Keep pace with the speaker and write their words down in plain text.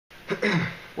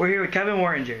We're here with Kevin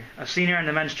Wartinger, a senior on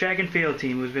the men's track and field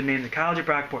team who's been named the College of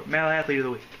Brockport Male Athlete of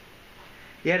the Week.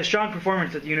 He had a strong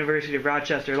performance at the University of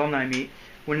Rochester alumni meet,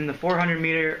 winning the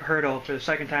 400-meter hurdle for the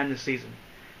second time this season.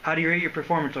 How do you rate your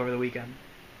performance over the weekend?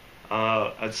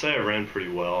 I'd say I ran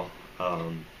pretty well.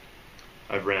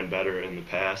 I've ran better in the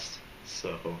past,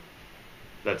 so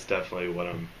that's definitely what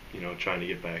I'm, trying to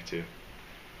get back to.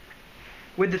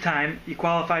 With the time, you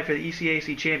qualified for the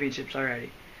ECAC championships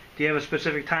already. Do you have a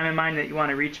specific time in mind that you want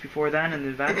to reach before then in the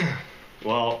event?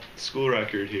 Well, school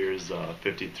record here is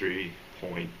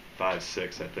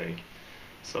 53.56, I think.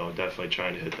 So definitely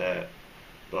trying to hit that.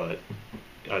 But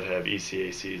I'd have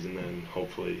ECACs and then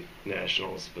hopefully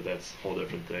nationals, but that's a whole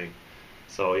different thing.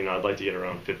 So, I'd like to get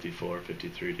around 54,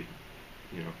 53 to,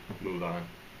 move on.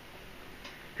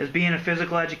 Has being a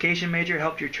physical education major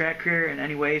helped your track career in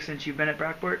any way since you've been at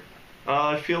Brockport?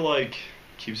 I feel like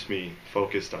keeps me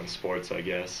focused on sports, I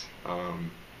guess.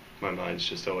 My mind's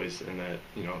just always in that,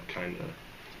 kind of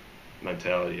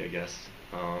mentality, I guess.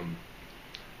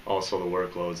 Also, the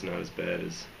workload's not as bad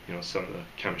as, some of the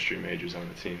chemistry majors on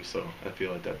the team, so I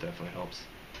feel like that definitely helps.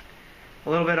 A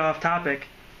little bit off topic,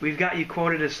 we've got you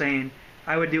quoted as saying,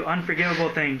 "I would do unforgivable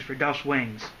things for Duff's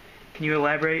wings." Can you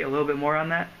elaborate a little bit more on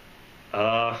that?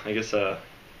 I guess,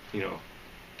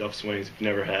 Duff's wings, if you've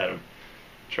never had them,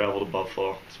 travel to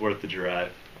Buffalo. It's worth the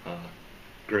drive.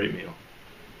 Great meal.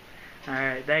 All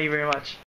right, thank you very much.